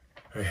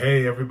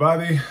Hey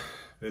everybody,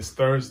 it's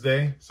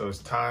Thursday, so it's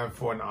time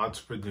for an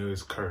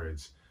entrepreneur's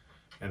courage.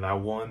 And I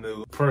want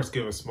to first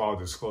give a small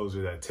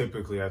disclosure that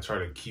typically I try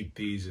to keep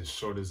these as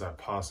short as I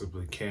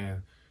possibly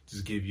can,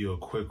 just give you a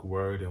quick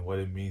word and what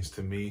it means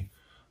to me,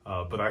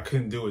 but I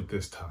couldn't do it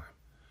this time.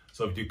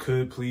 So if you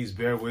could, please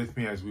bear with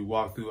me as we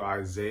walk through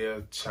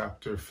Isaiah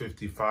chapter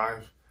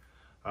 55.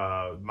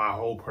 My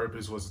whole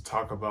purpose was to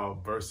talk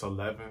about verse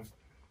 11.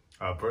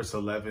 Verse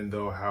 11,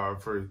 though,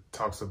 however,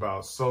 talks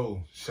about,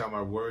 "So shall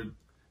my word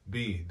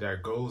be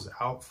that goes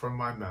out from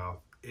my mouth.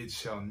 It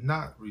shall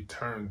not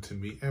return to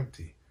me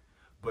empty,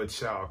 but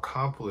shall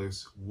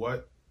accomplish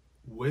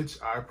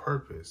which I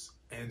purpose,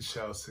 and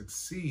shall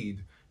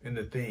succeed in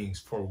the things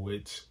for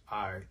which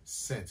I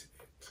sent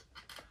it."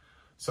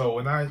 So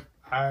when I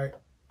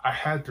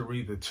had to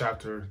read the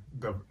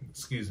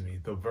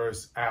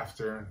verse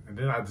after, and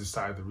then I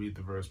decided to read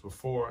the verse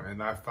before,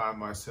 and I find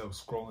myself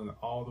scrolling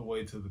all the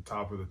way to the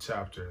top of the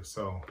chapter.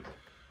 So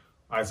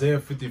Isaiah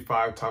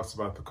 55 talks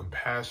about the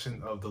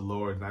compassion of the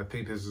Lord, and I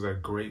think this is a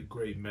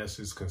great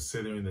message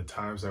considering the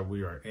times that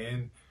we are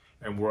in,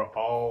 and we're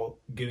all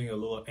getting a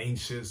little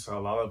anxious. A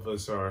lot of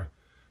us are,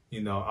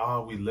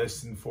 we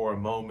listened for a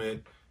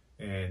moment,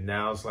 and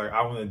now it's like,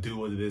 I want to do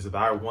what it is that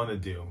I want to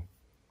do.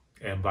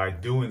 And by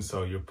doing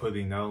so, you're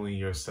putting not only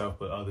yourself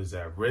but others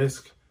at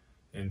risk.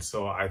 And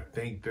so I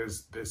think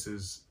this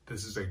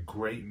is a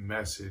great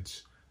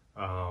message,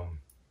 a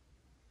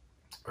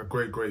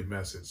great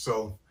message.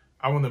 So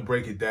I want to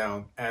break it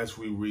down as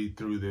we read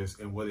through this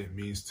and what it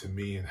means to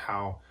me and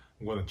how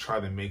I'm going to try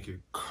to make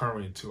it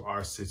current to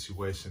our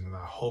situation. And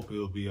I hope it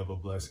will be of a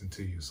blessing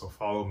to you. So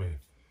follow me.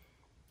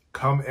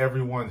 "Come,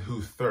 everyone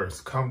who thirsts,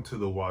 come to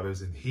the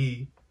waters, and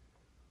he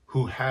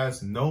who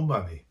has no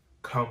money,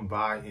 come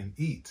buy and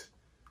eat.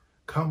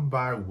 Come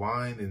buy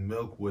wine and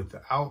milk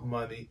without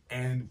money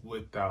and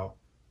without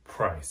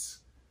price."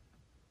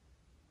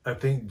 I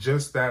think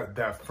just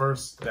that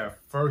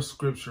first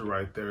scripture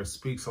right there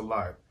speaks a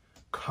lot.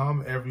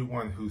 "Come,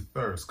 everyone who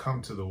thirsts,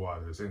 come to the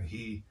waters, and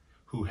he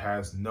who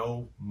has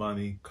no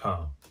money,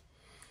 come."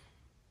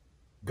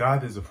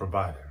 God is a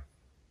provider.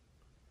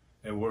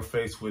 And we're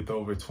faced with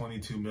over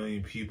 22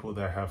 million people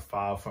that have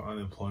filed for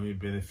unemployment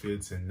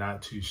benefits and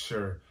not too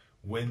sure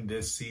when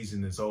this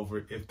season is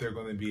over, if they're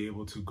going to be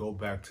able to go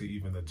back to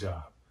even a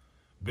job.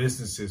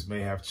 Businesses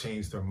may have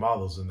changed their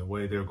models in the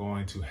way they're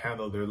going to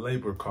handle their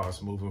labor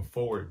costs moving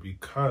forward,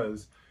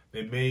 because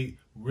they may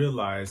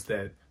realize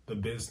that the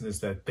business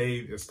that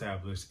they've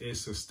established is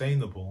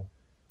sustainable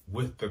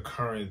with the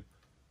current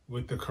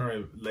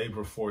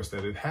labor force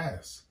that it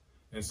has.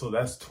 And so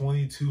that's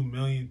 22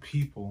 million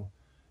people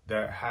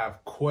that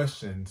have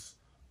questions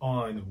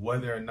on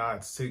whether or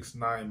not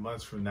 6-9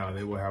 months from now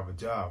they will have a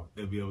job.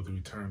 They'll be able to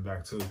return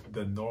back to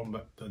the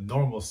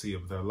normalcy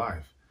of their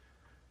life.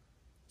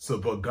 So,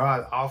 but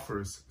God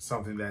offers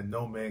something that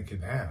no man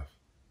can have,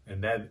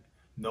 and that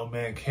no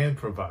man can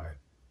provide,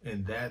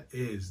 and that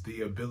is the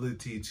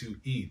ability to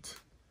eat,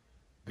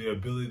 the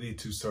ability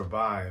to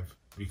survive,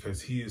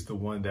 because he is the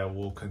one that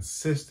will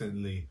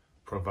consistently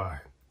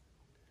provide.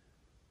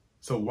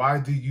 So why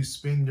do you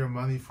spend your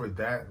money for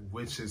that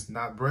which is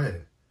not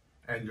bread,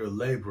 and your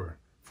labor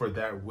for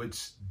that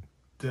which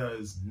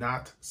does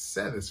not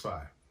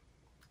satisfy?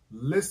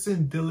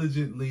 Listen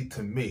diligently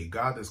to me.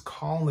 God is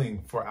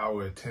calling for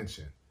our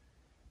attention.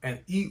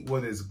 "And eat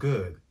what is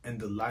good, and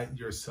delight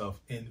yourself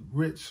in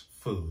rich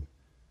food."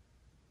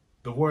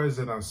 The words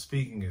that I'm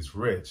speaking is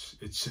rich.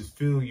 It should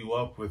fill you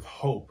up with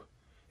hope.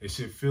 It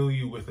should fill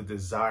you with a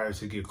desire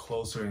to get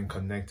closer and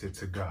connected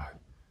to God.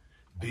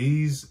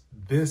 This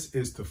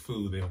is the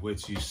food in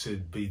which you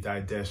should be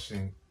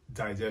digesting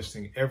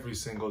every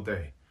single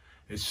day.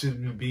 It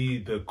shouldn't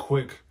be the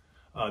quick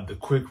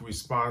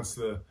response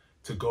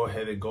to go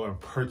ahead and go and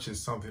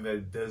purchase something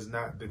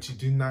that you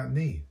do not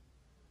need.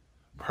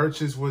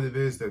 Purchase what it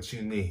is that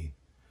you need.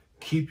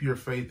 Keep your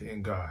faith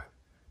in God.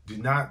 Do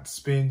not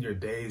spend your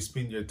days,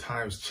 spend your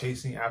times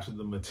chasing after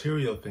the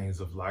material things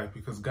of life,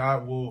 because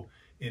God will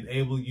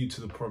enable you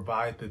to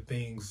provide the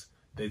things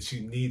that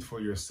you need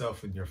for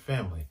yourself and your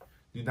family.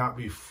 Do not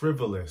be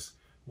frivolous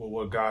with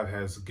what God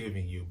has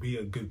given you. Be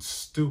a good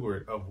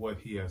steward of what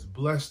he has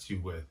blessed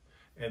you with,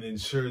 and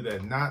ensure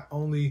that not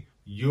only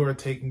you're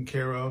taken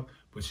care of,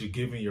 but you're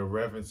giving your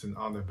reverence and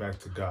honor back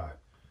to God.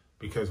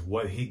 Because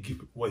what he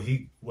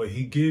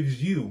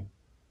gives you,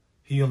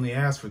 he only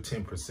asks for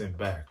 10%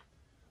 back.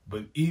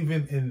 But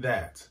even in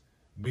that,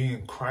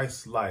 being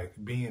Christ-like,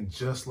 being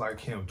just like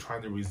him,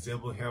 trying to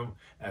resemble him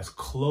as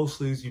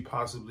closely as you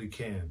possibly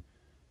can,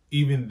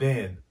 even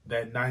then,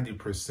 that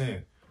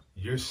 90%,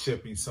 you're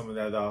shipping some of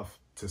that off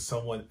to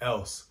someone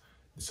else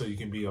so you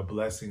can be a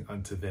blessing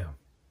unto them.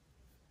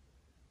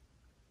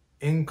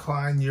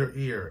 "Incline your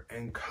ear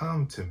and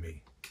come to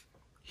me.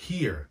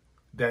 Hear,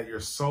 that your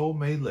soul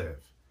may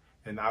live,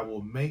 and I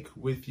will make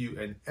with you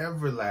an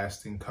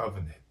everlasting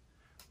covenant,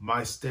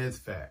 my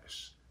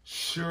steadfast,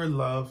 sure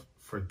love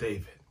for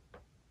David."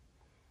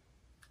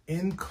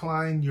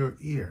 Incline your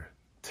ear.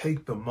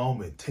 Take the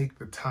moment, take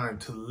the time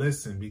to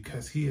listen,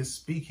 because he is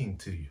speaking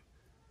to you.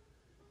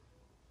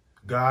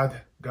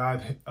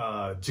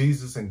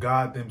 Jesus and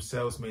God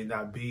themselves may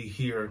not be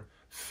here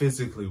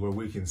physically where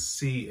we can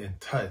see and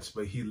touch,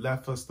 but he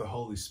left us the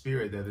Holy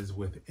Spirit that is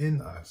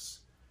within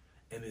us.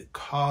 And it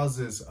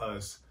causes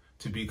us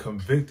to be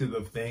convicted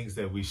of things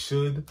that we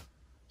should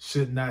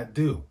not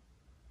do.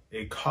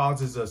 It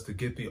causes us to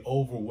get the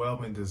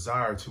overwhelming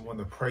desire to want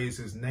to praise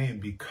his name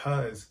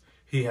because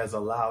he has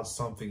allowed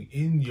something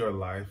in your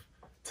life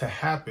to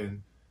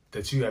happen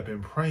that you have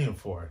been praying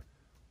for,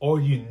 or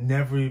you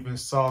never even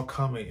saw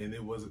coming, and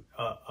it was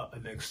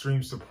an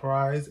extreme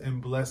surprise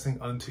and blessing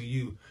unto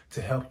you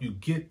to help you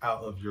get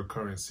out of your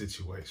current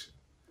situation.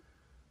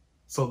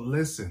 So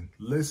listen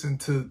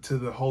to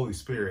the Holy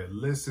Spirit.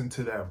 Listen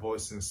to that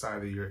voice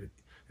inside of your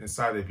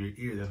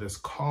ear that is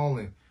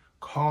calling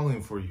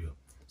for you,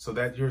 so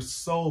that your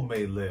soul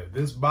may live.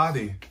 This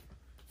body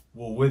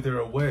will wither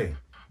away,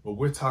 but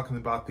we're talking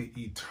about the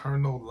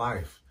eternal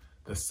life,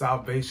 the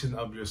salvation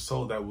of your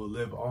soul that will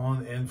live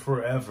on and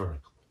forever,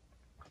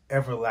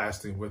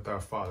 everlasting with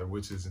our Father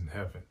which is in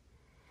heaven.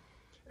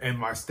 And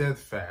my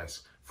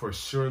steadfast for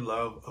sure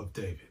love of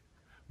David.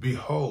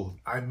 Behold,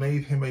 I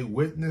made him a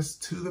witness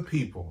to the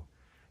people,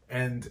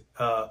 and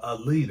a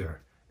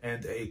leader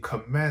and a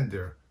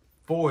commander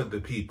for the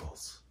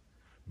peoples.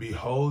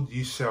 Behold,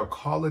 you shall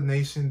call a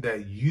nation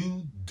that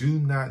you do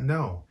not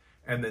know,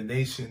 and the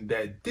nation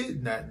that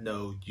did not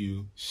know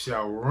you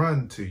shall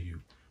run to you,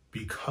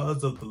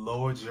 because of the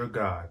Lord your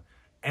God,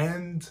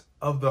 and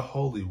of the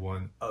Holy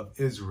One of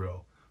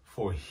Israel,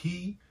 for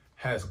he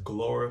has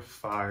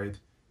glorified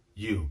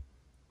you.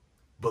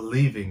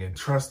 Believing and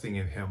trusting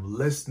in him,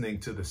 listening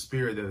to the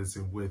Spirit that is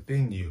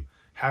within you,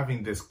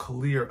 having this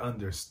clear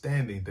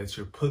understanding that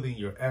you're putting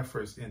your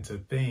efforts into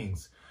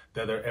things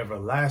that are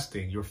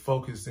everlasting. You're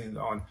focusing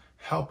on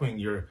helping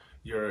your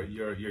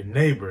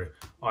neighbor,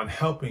 on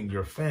helping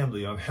your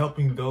family, on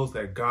helping those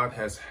that God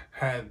has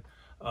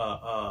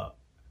that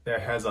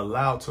has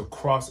allowed to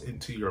cross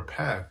into your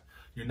path.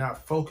 You're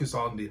not focused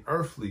on the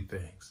earthly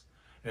things,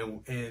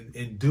 and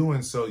in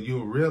doing so,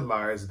 you'll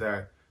realize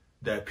that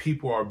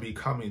people are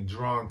becoming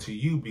drawn to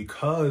you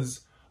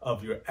because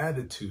of your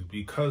attitude,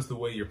 because the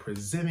way you're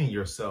presenting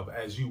yourself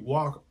as you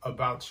walk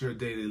about your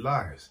daily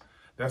lives.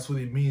 That's what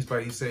he means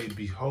by he saying,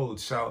 behold,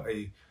 shall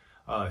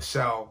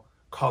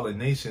call a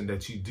nation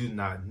that you do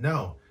not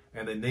know,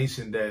 and a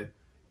nation that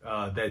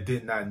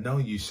did not know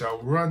you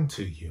shall run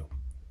to you.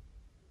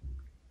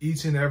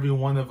 Each and every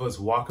one of us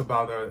walk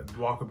about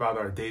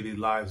our daily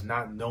lives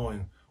not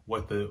knowing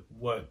what the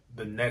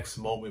next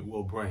moment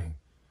will bring,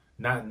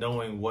 not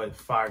knowing what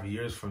 5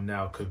 years from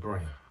now could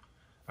bring.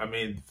 I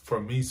mean, for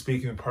me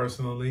speaking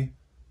personally,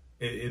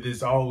 it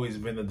has always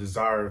been a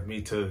desire of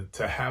me to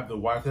have the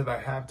wife that I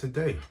have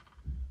today.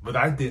 But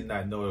I did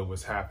not know it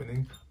was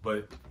happening.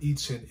 But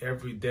each and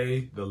every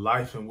day, the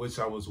life in which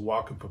I was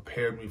walking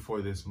prepared me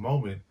for this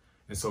moment.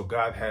 And so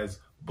God has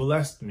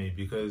blessed me,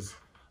 because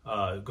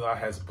God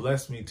has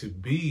blessed me to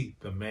be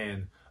the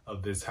man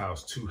of this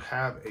house, to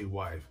have a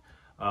wife,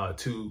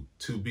 to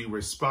be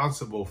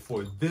responsible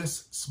for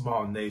this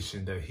small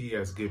nation that he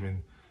has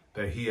given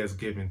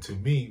to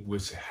me,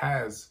 which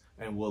has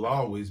and will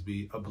always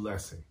be a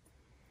blessing.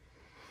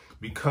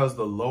 Because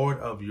the Lord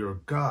of your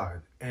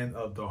God and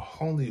of the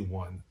Holy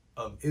One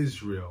of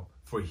Israel,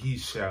 for he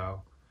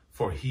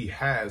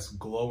has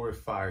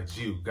glorified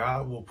you.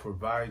 God will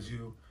provide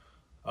you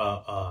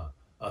a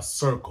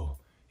circle.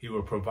 He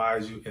will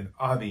provide you an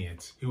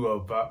audience. He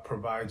will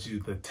provide you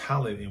the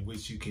talent in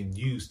which you can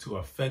use to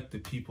affect the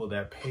people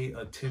that pay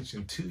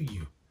attention to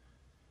you.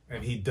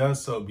 And he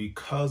does so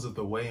because of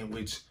the way in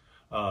which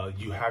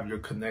you have your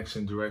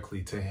connection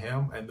directly to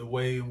him, and the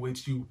way in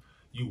which you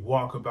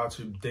walk about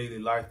your daily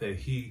life, that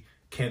he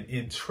can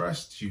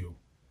entrust you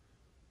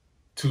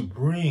to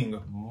bring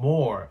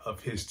more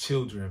of his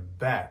children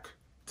back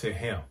to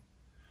him,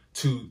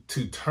 to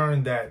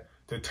turn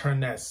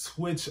that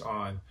switch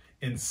on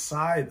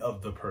inside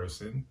of the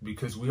person,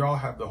 because we all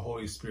have the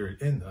Holy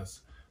Spirit in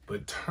us,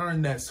 but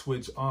turn that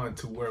switch on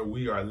to where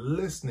we are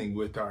listening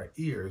with our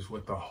ears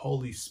what the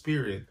Holy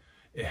Spirit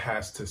it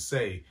has to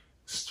say,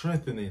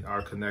 strengthening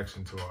our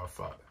connection to our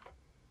Father.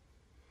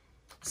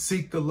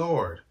 Seek the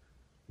Lord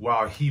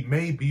while he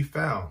may be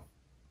found.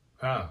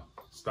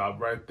 Stop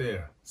right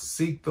there.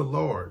 Seek the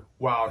Lord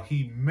while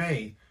he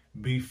may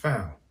be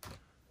found.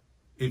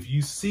 If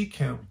you seek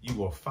him, you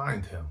will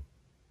find him.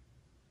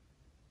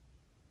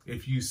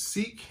 If you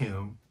seek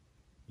him,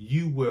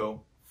 you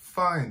will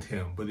find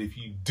him. But if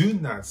you do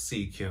not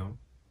seek him,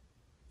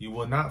 you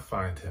will not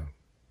find him.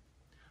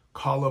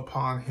 Call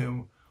upon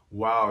him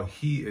while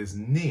he is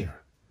near.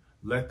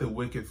 Let the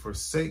wicked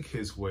forsake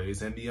his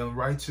ways, and the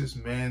unrighteous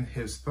man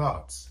his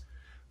thoughts.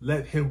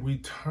 Let him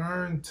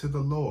return to the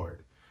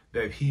Lord,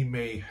 that he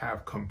may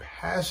have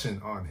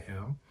compassion on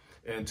him,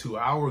 and to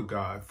our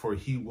God, for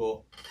he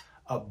will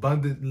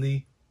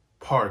abundantly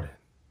pardon.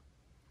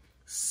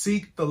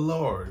 Seek the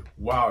Lord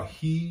while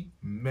he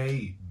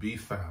may be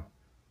found.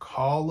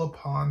 Call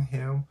upon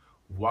him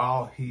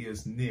while he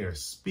is near.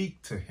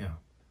 Speak to him.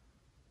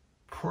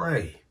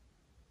 Pray.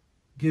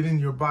 Get in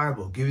your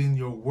Bible. Get in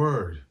your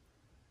word.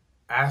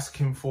 Ask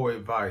him for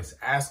advice.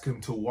 Ask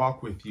him to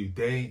walk with you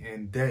day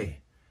and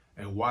day,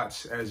 and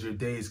watch as your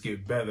days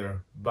get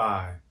better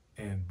by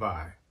and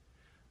by.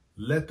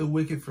 Let the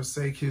wicked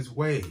forsake his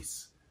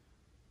ways.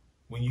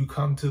 When you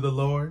come to the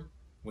Lord,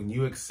 when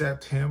you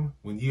accept him,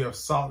 when you have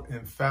sought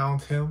and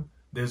found him,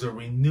 there's a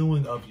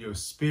renewing of your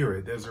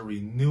spirit. There's a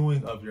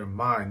renewing of your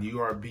mind. You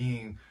are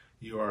being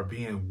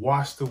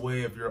washed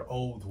away of your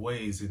old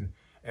ways,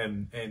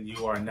 and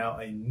you are now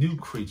a new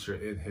creature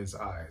in his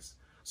eyes.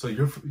 So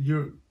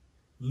you're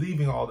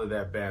leaving all of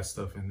that bad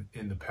stuff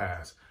in the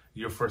past.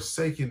 You're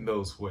forsaking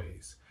those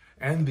ways.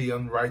 And the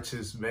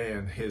unrighteous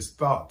man, his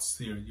thoughts,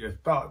 your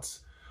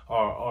thoughts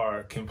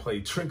can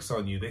play tricks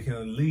on you. They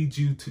can lead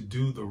you to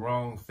do the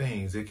wrong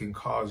things. It can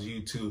cause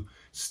you to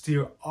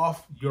steer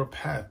off your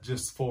path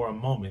just for a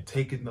moment,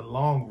 taking the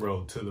long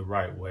road to the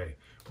right way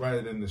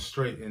rather than the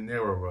straight and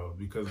narrow road,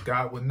 because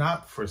God will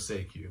not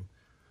forsake you,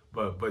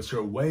 but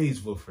your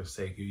ways will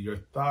forsake you. Your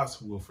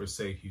thoughts will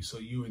forsake you. So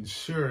you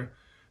ensure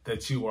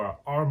that you are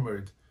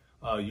armored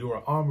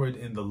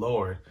in the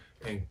Lord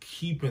and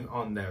keeping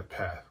on that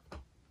path.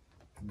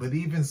 But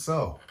even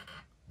so,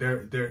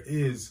 there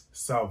is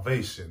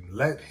salvation.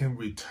 Let him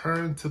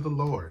return to the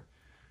Lord,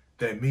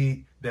 that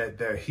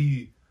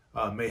he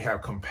may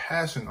have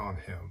compassion on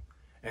him,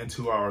 and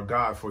to our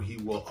God, for he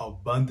will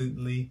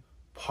abundantly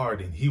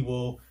pardon. He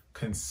will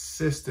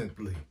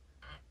consistently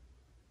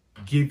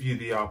give you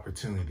the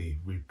opportunity.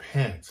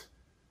 Repent,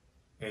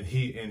 and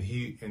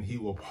he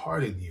will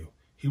pardon you.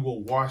 He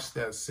will wash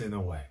that sin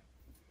away.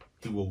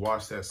 He will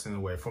wash that sin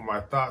away. For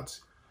my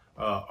thoughts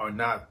are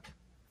not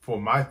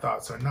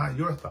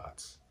your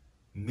thoughts.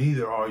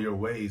 Neither are your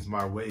ways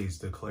my ways,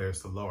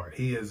 declares the Lord.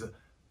 He is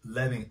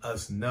letting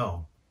us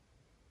know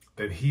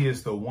that he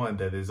is the one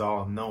that is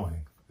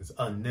all-knowing, is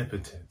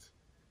omnipotent.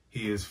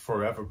 He is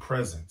forever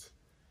present.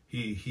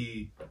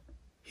 He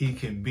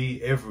can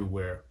be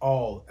everywhere,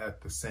 all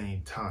at the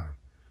same time.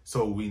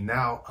 So we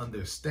now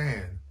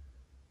understand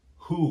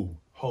who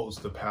holds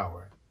the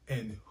power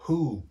and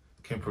who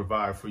can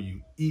provide for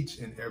you each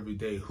and every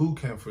day, who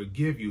can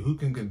forgive you, who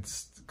can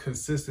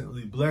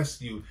consistently bless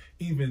you,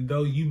 even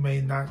though you may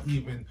not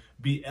even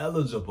be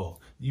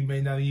eligible. You may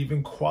not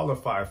even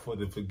qualify for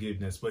the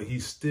forgiveness, but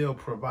he's still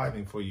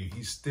providing for you.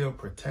 He's still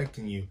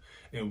protecting you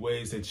in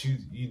ways that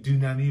you do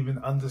not even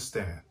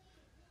understand.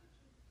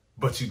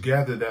 But you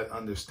gather that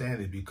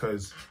understanding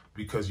because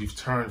you've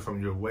turned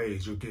from your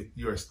ways.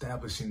 You're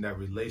establishing that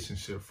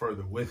relationship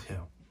further with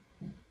him.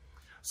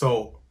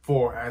 So,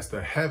 for as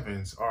the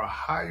heavens are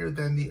higher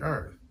than the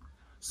earth,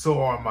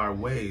 so are my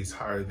ways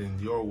higher than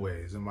your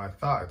ways, and my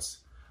thoughts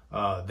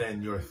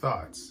than your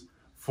thoughts.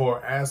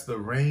 For as the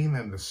rain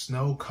and the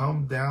snow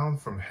come down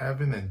from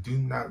heaven and do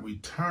not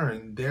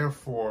return,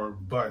 therefore,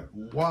 but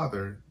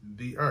water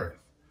the earth,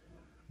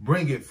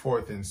 bring it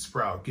forth and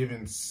sprout,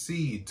 giving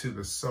seed to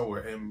the sower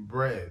and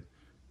bread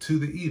to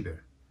the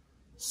eater,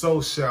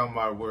 so shall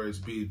my words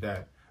be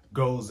that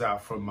goes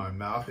out from my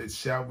mouth. It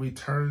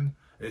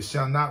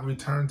shall not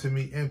return to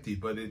me empty,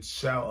 but it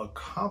shall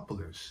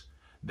accomplish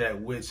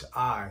that which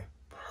I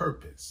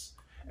purpose,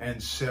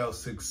 and shall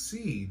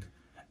succeed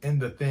in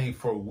the thing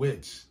for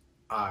which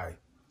I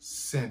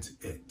sent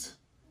it.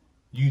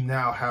 You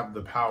now have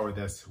the power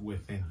that's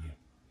within you.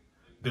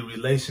 The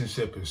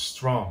relationship is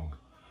strong.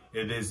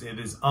 It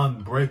is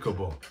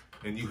unbreakable,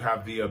 and you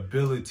have the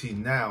ability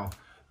now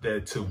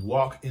to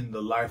walk in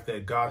the life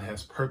that God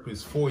has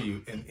purposed for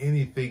you, in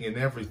anything and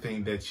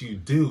everything that you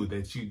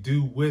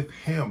do with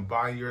him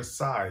by your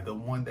side, the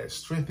one that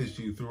strengthens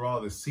you through all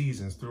the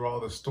seasons, through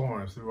all the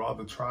storms, through all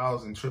the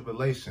trials and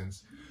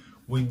tribulations.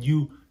 When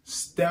you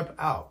step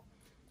out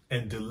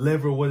and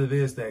deliver what it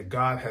is that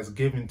God has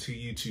given to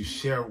you to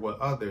share with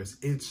others,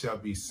 it shall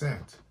be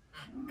sent,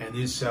 and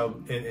it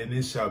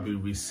shall be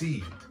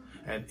received,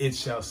 and it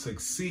shall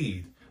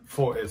succeed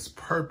for its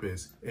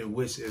purpose in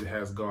which it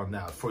has gone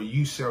out. For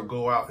you shall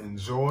go out in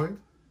joy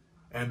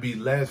and be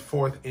led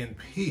forth in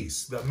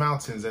peace. The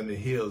mountains and the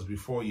hills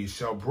before you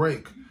shall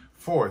break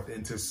forth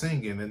into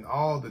singing, and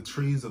all the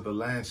trees of the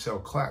land shall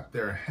clap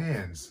their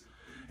hands.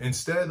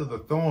 Instead of the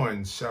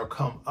thorns shall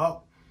come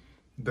up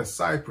the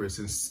cypress,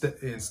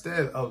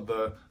 instead of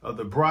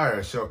the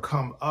briar shall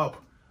come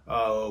up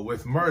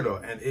with myrtle,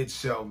 and it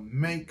shall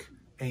make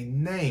a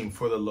name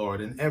for the Lord,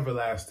 an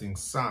everlasting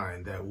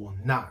sign that will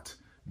not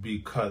be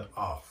cut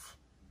off.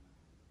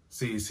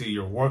 See,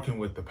 you're working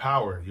with the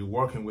power. You're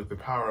working with the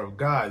power of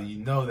God. You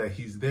know that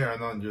he's there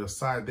and on your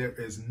side. There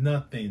is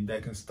nothing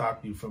that can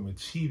stop you from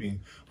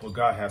achieving what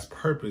God has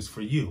purposed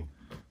for you,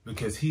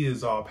 because he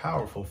is all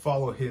powerful.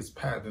 Follow his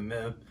path,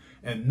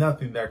 and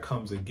nothing that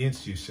comes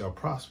against you shall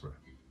prosper.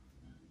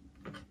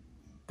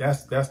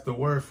 That's the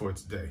word for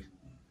today.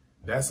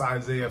 That's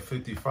Isaiah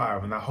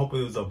 55, and I hope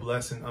it was a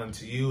blessing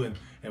unto you,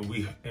 and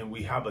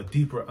we have a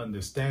deeper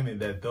understanding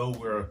that though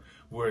we're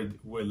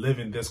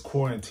living this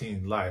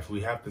quarantine life,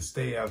 we have to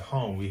stay at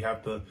home. We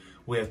have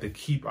to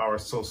keep our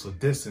social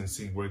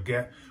distancing.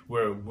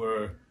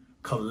 We're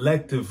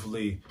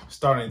collectively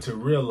starting to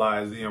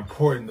realize the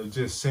importance of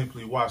just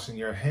simply washing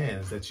your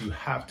hands, that you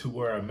have to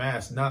wear a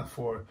mask, not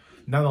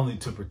only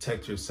to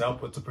protect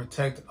yourself, but to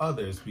protect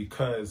others,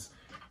 because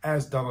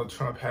as Donald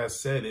Trump has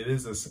said, it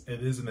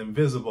is an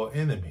invisible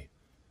enemy.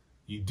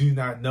 You do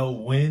not know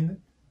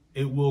when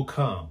it will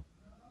come,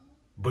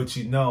 but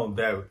you know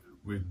that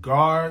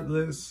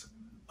regardless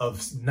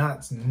of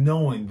not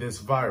knowing this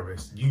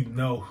virus, you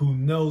know who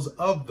knows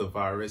of the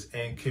virus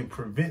and can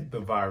prevent the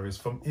virus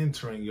from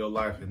entering your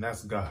life, and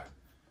that's God.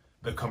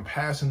 The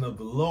compassion of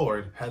the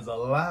Lord has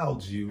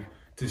allowed you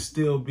to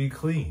still be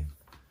clean.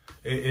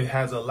 It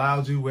has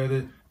allowed you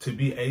whether to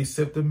be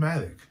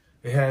asymptomatic.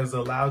 It has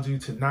allowed you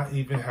to not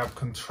even have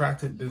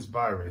contracted this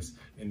virus,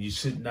 and you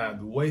should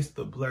not waste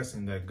the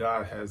blessing that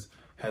God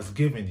has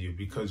given you,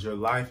 because your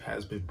life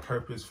has been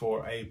purposed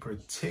for a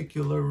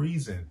particular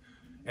reason,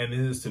 and it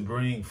is to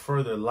bring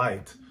further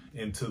light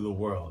into the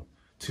world,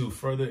 to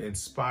further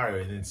inspire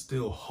and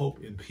instill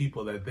hope in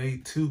people that they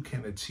too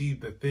can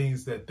achieve the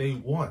things that they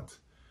want,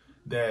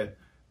 that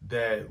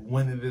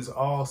when it is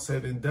all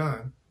said and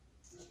done,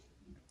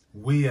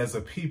 we as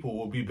a people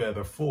will be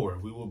better for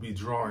it. We will be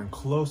drawing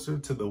closer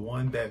to the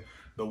one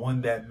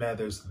that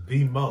matters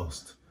the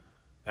most.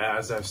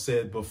 As I've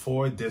said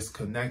before,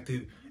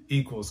 disconnected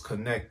equals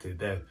connected.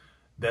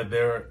 That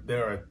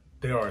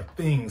there are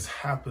things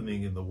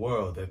happening in the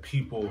world that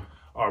people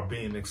are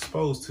being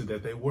exposed to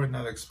that they were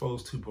not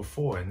exposed to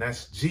before, and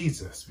that's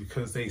Jesus,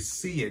 because they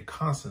see it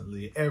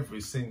constantly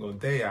every single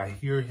day. I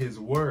hear his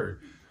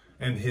word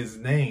and his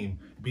name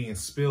being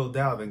spilled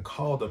out and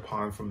called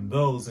upon from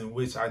those in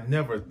which I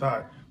never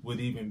thought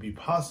would even be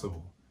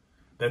possible.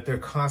 That they're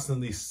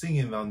constantly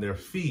seeing it on their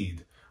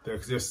feed.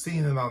 They're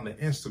seeing it on the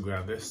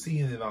Instagram. They're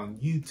seeing it on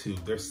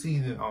YouTube. They're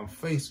seeing it on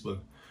Facebook,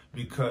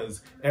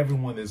 because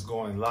everyone is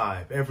going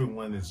live.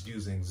 Everyone is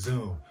using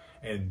Zoom,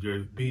 and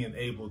you're being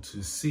able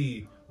to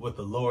see what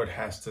the Lord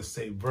has to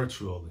say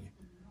virtually.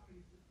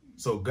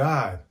 So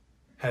God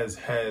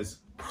has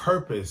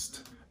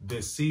purposed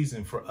this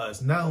season for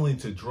us not only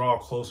to draw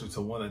closer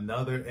to one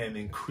another and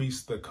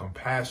increase the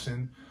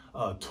compassion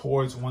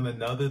towards one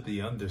another,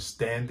 the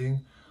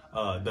understanding,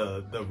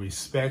 the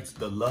respect,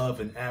 the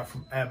love and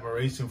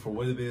admiration for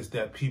what it is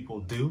that people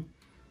do,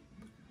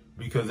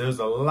 because there's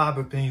a lot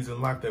of things in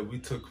life that we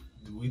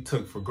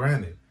took for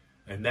granted,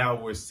 and now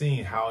we're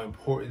seeing how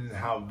important and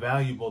how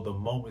valuable the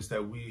moments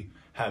that we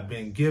have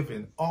been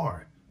given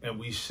are, and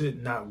we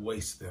should not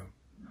waste them.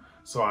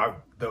 So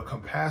the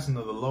compassion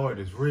of the Lord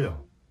is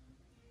real.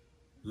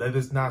 Let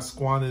us not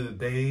squander the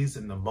days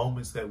and the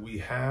moments that we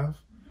have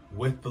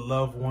with the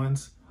loved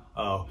ones,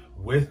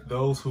 with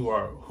those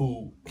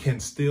who can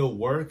still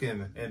work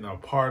and are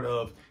part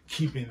of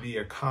keeping the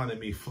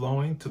economy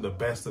flowing to the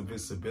best of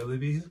its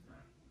abilities.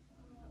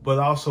 But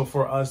also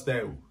for us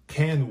that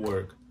can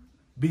work,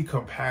 be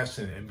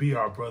compassionate and be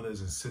our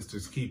brothers and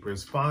sisters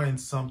keepers. Find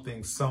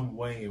something, some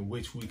way in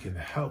which we can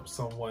help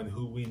someone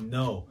who we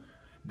know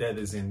that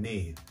is in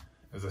need.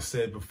 As I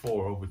said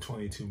before, over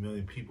 22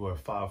 million people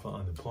have filed for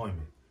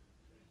unemployment.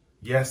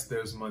 Yes,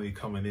 there's money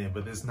coming in,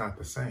 but it's not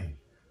the same.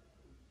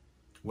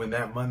 When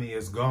that money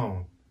is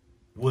gone,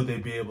 will they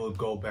be able to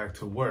go back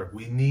to work?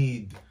 We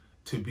need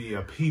to be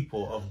a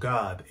people of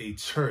God, a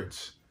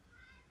church,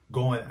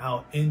 going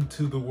out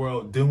into the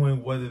world,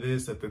 doing what it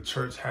is that the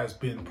church has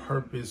been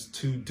purposed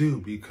to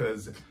do.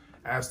 Because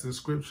as the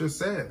scripture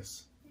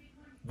says,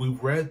 we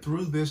read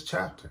through this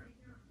chapter,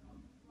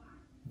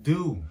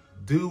 do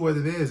what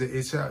it is.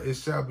 It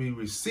shall be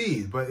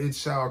received, but it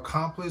shall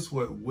accomplish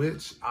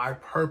which I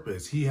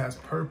purpose. He has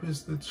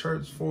purposed the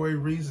church for a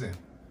reason.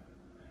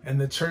 And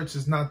the church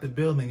is not the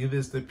building. It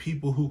is the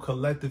people who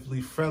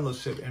collectively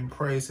fellowship and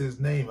praise his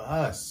name,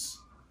 us,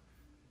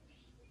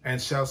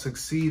 and shall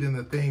succeed in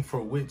the thing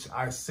for which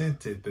I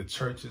sent it. The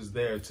church is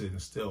there to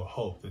instill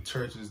hope. The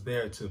church is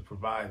there to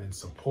provide and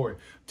support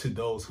to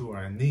those who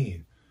are in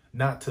need,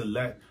 not to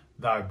let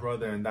thy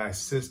brother and thy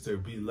sister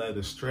be led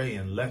astray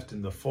and left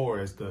in the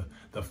forest,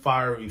 the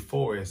fiery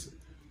forest,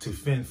 to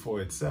fend for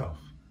itself.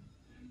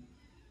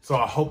 So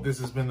I hope this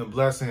has been a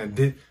blessing. I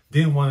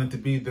didn't want it to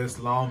be this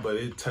long, but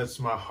it touched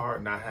my heart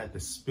and I had to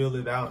spill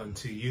it out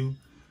unto you.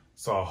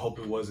 So I hope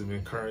it was an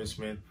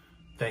encouragement.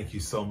 Thank you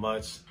so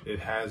much. It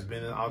has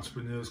been an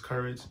Entrepreneur's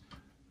Courage,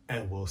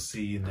 and we'll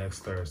see you next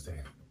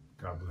Thursday.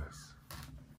 God bless.